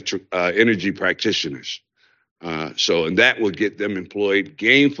Certified Electric Energy Practitioners. And that will get them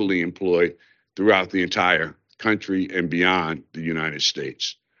gainfully employed throughout the entire country and beyond the United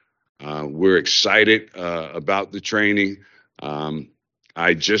States. We're excited about the training.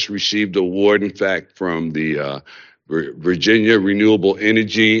 I just received an award, in fact, from the Virginia Renewable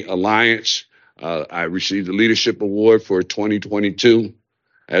Energy Alliance. I received the Leadership Award for 2022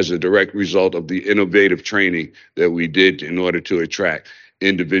 as a direct result of the innovative training that we did in order to attract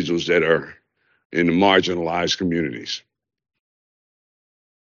individuals that are in the marginalized communities.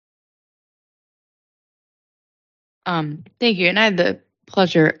 Thank you. And I had the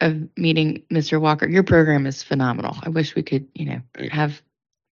pleasure of meeting Mr. Walker. Your program is phenomenal. I wish we could, have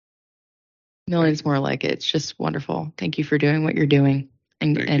Millions more like it. It's just wonderful. Thank you for doing what you're doing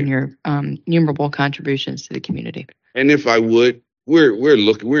and, Thank and you. your innumerable contributions to the community. And if I would,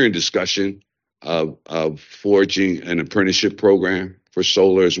 we're in discussion of forging an apprenticeship program for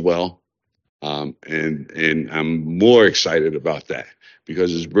solar as well. And I'm more excited about that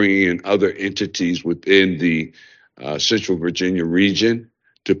because it's bringing in other entities within the Central Virginia region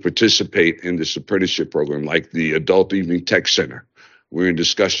to participate in this apprenticeship program, like the Adult Evening Tech Center. We're in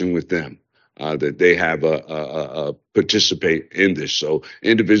discussion with them that they have a participate in this. So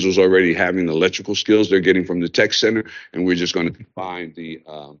individuals already having electrical skills they're getting from the tech center, and we're just going to combine the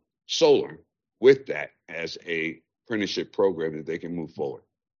solar with that as a apprenticeship program that they can move forward.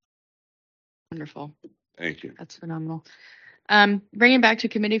 Wonderful. Thank you. That's phenomenal. Bring it back to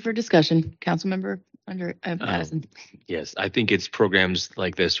committee for discussion. Councilmember Addison. Yes, I think it's programs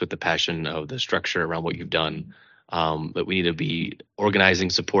like this with the passion of the structure around what you've done that we need to be organizing,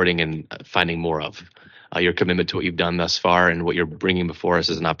 supporting, and finding more of. Your commitment to what you've done thus far and what you're bringing before us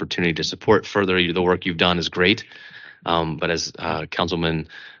as an opportunity to support further the work you've done is great. But as Councilman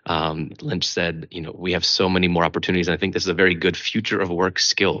Lynch said, we have so many more opportunities. And I think this is a very good future of work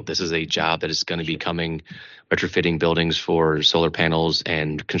skill. This is a job that is going to be coming, retrofitting buildings for solar panels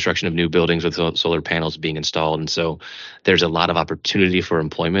and construction of new buildings with solar panels being installed. And so there's a lot of opportunity for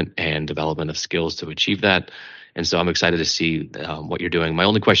employment and development of skills to achieve that. And so I'm excited to see what you're doing. My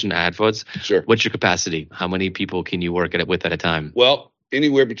only question to add was, Sure. What's your capacity? How many people can you work with at a time? Well,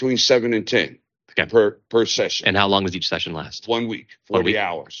 anywhere between 7 and 10 Okay. per session. And how long does each session last? 1 week, 1 40 week.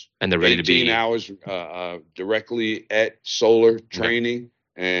 hours. And they're ready to 18 be hours directly at solar training,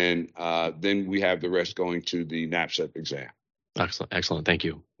 and then we have the rest going to the NAPSEP exam. Excellent. Thank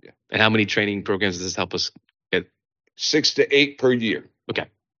you. Yeah. And how many training programs does this help us get? 6 to 8 per year. Okay.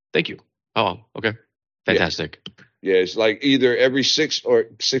 Thank you. Oh, okay. Fantastic. Yeah, it's like either every 6 or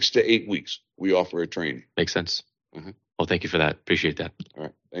 6 to 8 weeks we offer a training. Makes sense. Mhm. Well, thank you for that. Appreciate that. All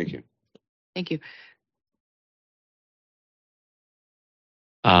right, thank you. Thank you.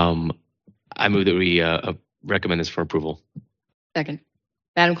 I move that we recommend this for approval. Second.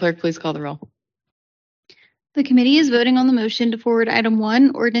 Madam Clerk, please call the roll. The committee is voting on the motion to forward item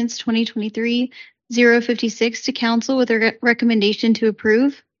 1, ordinance 2023-056 to council with a recommendation to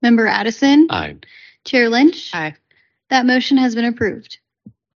approve. Member Addison? Aye. Chair Lynch? Aye. That motion has been approved.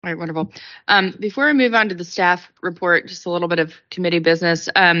 All right, wonderful. Before I move on to the staff report, just a little bit of committee business.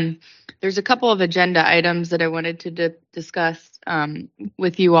 There's a couple of agenda items that I wanted to discuss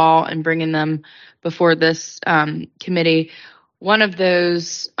with you all and bringing them before this committee. One of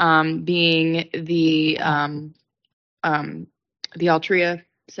those being the Altria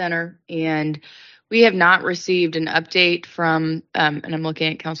Center, and we have not received an update from, and I'm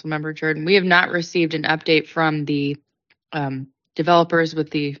looking at Councilmember Jordan. We have not received an update from the developers with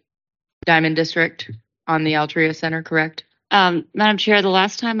the Diamond District on the Altria Center, correct? Madam Chair, the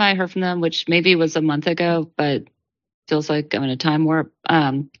last time I heard from them, which maybe was a month ago, but feels like I'm in a time warp,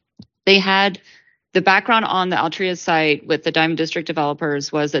 they had the background on the Altria site with the Diamond District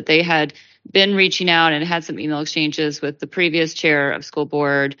developers was that they had been reaching out and had some email exchanges with the previous chair of school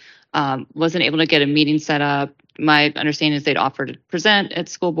board, wasn't able to get a meeting set up. My understanding is they'd offered to present at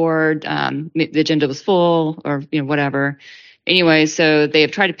school board. The agenda was full or whatever. Anyway, so they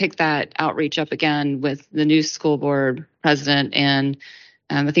have tried to pick that outreach up again with the new school board president. And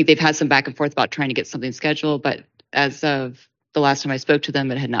I think they've had some back and forth about trying to get something scheduled. But as of the last time I spoke to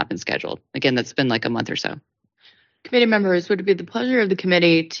them, it had not been scheduled. Again, that's been like a month or so. Committee members, would it be the pleasure of the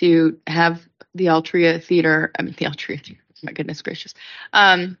committee to have the Altria Theater, my goodness gracious,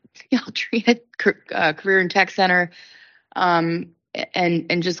 the Altria Career and Tech Center, and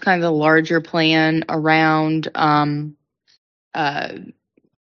just kind of the larger plan around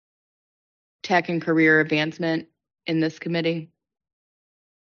tech and career advancement in this committee?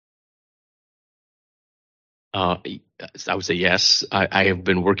 I would say yes. I have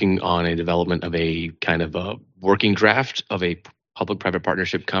been working on a development of a kind of a working draft of a public-private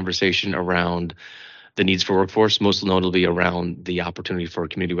partnership conversation around the needs for workforce, most notably around the opportunity for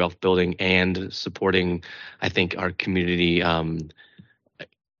community wealth building and supporting, I think, our community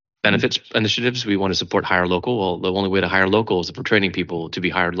benefits initiatives. We want to support hire local. Well, the only way to hire local is if we're training people to be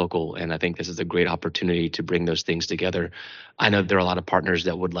hired local. And I think this is a great opportunity to bring those things together. I know there are a lot of partners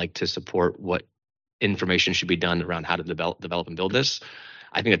that would like to support what information should be done around how to develop and build this.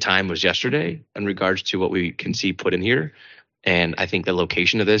 I think the time was yesterday in regards to what we can see put in here. And I think the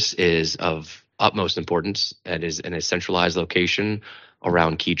location of this is of utmost importance. It is in a centralized location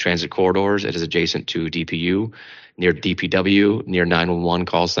around key transit corridors. It is adjacent to DPU, near DPW, near 911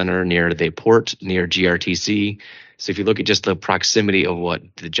 call center, near the port, near GRTC, So if you look at just the proximity of what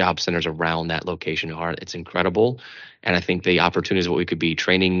the job centers around that location are, it's incredible. And I think the opportunity is what we could be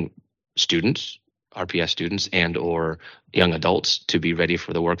training students, RPS students, and or young adults to be ready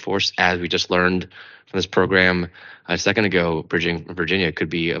for the workforce. As we just learned from this program a second ago, Bridging Virginia could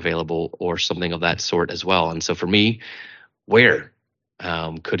be available or something of that sort as well. And so for me, where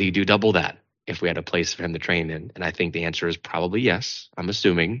could he do double that if we had a place for him to train in? And I think the answer is probably yes. I'm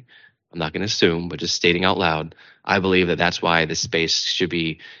assuming. I'm not going to assume, but just stating out loud, I believe that that's why this space should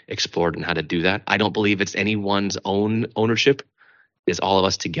be explored and how to do that. I don't believe it's anyone's own ownership. It's all of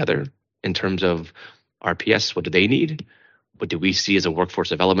us together in terms of RPS. What do they need? What do we see as a workforce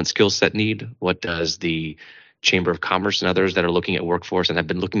development skill set need? What does the Chamber of Commerce and others that are looking at workforce and have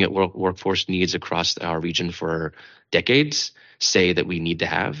been looking at workforce needs across our region for decades say that we need to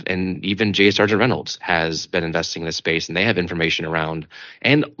have? And even J. Sargent Reynolds has been investing in this space, and they have information around,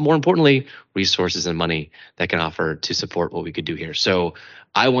 and more importantly, resources and money that can offer to support what we could do here. So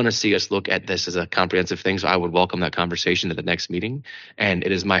I want to see us look at this as a comprehensive thing. So I would welcome that conversation at the next meeting. And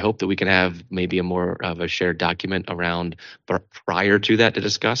it is my hope that we can have maybe a more of a shared document around, but prior to that to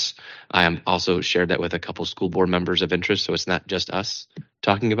discuss. I am also shared that with a couple school board members of interest. So it's not just us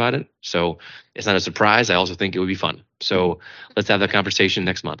talking about it. So it's not a surprise. I also think it would be fun. So let's have that conversation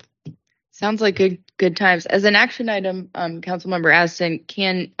next month. Sounds like good times. As an action item, Councilmember Addison,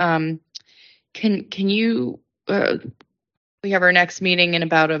 can you? We have our next meeting in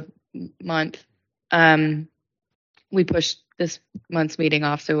about a month. We pushed this month's meeting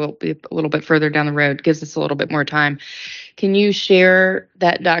off, so it'll be a little bit further down the road. Gives us a little bit more time. Can you share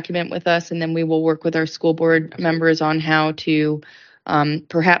that document with us, and then we will work with our school board members on how to.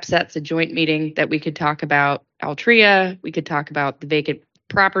 Perhaps that's a joint meeting that we could talk about Altria. We could talk about the vacant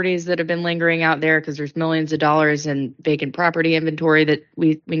properties that have been lingering out there, because there's millions of dollars in vacant property inventory that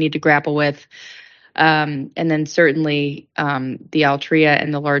we need to grapple with. And then certainly the Altria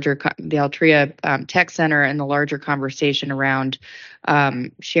and the Altria Tech Center and the larger conversation around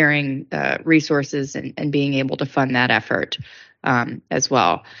sharing resources and being able to fund that effort as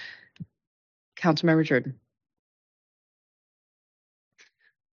well. Councilmember Jordan.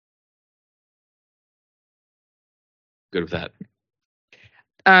 Good with that.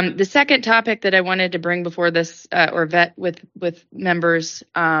 The second topic that I wanted to bring before this or vet with members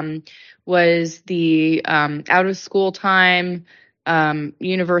was the out of school time,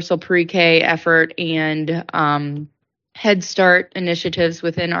 universal pre-K effort, and Head Start initiatives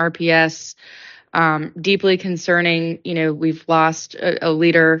within RPS. Deeply concerning. We've lost a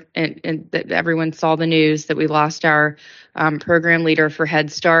leader, and that everyone saw the news that we lost our program leader for Head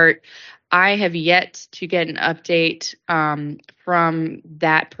Start. I have yet to get an update from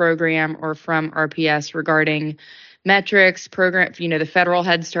that program or from RPS regarding metrics, program, the federal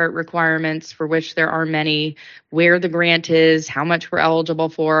Head Start requirements, for which there are many, where the grant is, how much we're eligible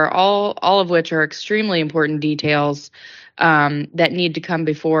for, all of which are extremely important details that need to come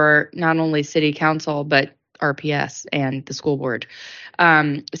before not only City Council, but RPS and the school board.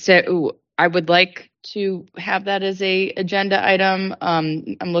 So I would like to have that as a agenda item.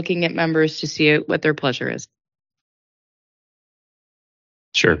 I'm looking at members to see what their pleasure is.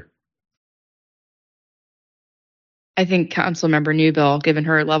 Sure. I think Councilmember Newbill, given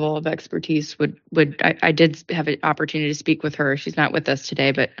her level of expertise, I did have an opportunity to speak with her. She's not with us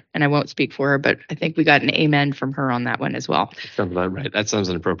today, and I won't speak for her, but I think we got an amen from her on that one as well. Sounds about right. That sounds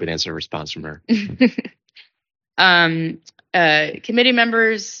an appropriate answer response from her. Committee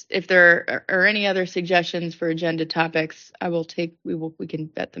members, if there are any other suggestions for agenda topics, we can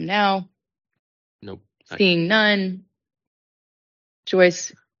vet them now. Nope. Seeing none.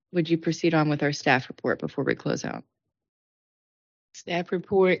 Joyce, would you proceed on with our staff report before we close out? Staff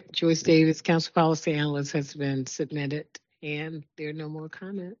report, Joyce Davis, Council Policy Analyst, has been submitted, and there are no more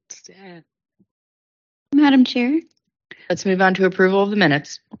comments to add. Madam Chair. Let's move on to approval of the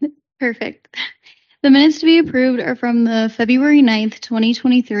minutes. Perfect. The minutes to be approved are from the February 9th,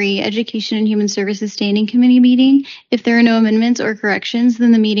 2023 Education and Human Services Standing Committee meeting. If there are no amendments or corrections,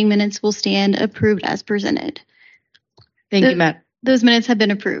 then the meeting minutes will stand approved as presented. Thank you, Matt. Those minutes have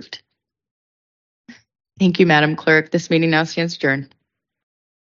been approved. Thank you, Madam Clerk. This meeting now stands adjourned.